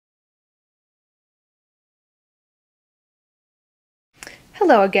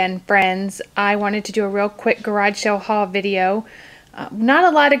Hello again, friends. I wanted to do a real quick garage sale haul video. Not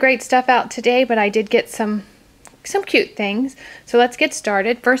a lot of great stuff out today, but I did get some cute things. So let's get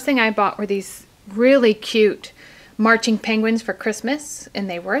started. First thing I bought were these really cute marching penguins for Christmas, and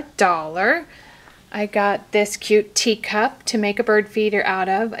they were $1. I got this cute teacup to make a bird feeder out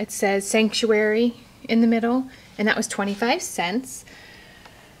of. It says Sanctuary in the middle, and that was 25 cents.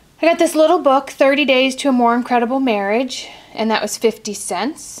 I got this little book, 30 Days to a More Incredible Marriage, and that was 50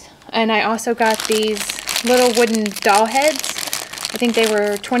 cents. And I also got these little wooden doll heads. I think they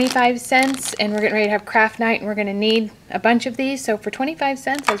were 25 cents, and we're getting ready to have craft night, and we're going to need a bunch of these. So for 25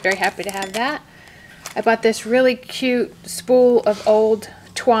 cents, I was very happy to have that. I bought this really cute spool of old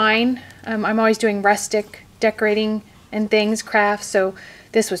twine. I'm always doing rustic decorating and things, crafts, so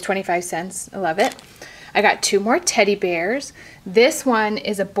this was 25 cents. I love it. I got 2 more teddy bears. This one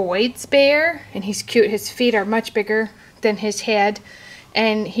is a Boyd's bear, and he's cute. His feet are much bigger than his head,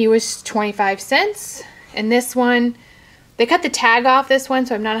 and he was 25 cents. And this one, they cut the tag off this one,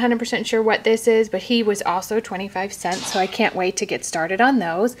 so I'm not 100% sure what this is, but he was also 25 cents, so I can't wait to get started on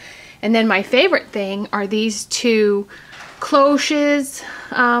those. And then my favorite thing are these 2 cloches.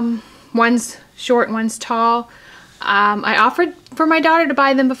 One's short, one's tall. I offered for my daughter to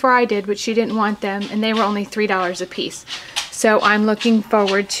buy them before I did, but she didn't want them, and they were only $3 a piece. So I'm looking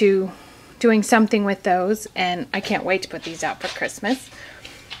forward to doing something with those, and I can't wait to put these out for Christmas.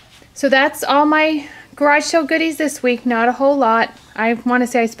 So that's all my garage sale goodies this week. Not a whole lot. I want to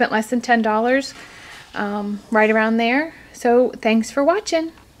say I spent less than $10, right around there. So thanks for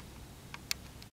watching.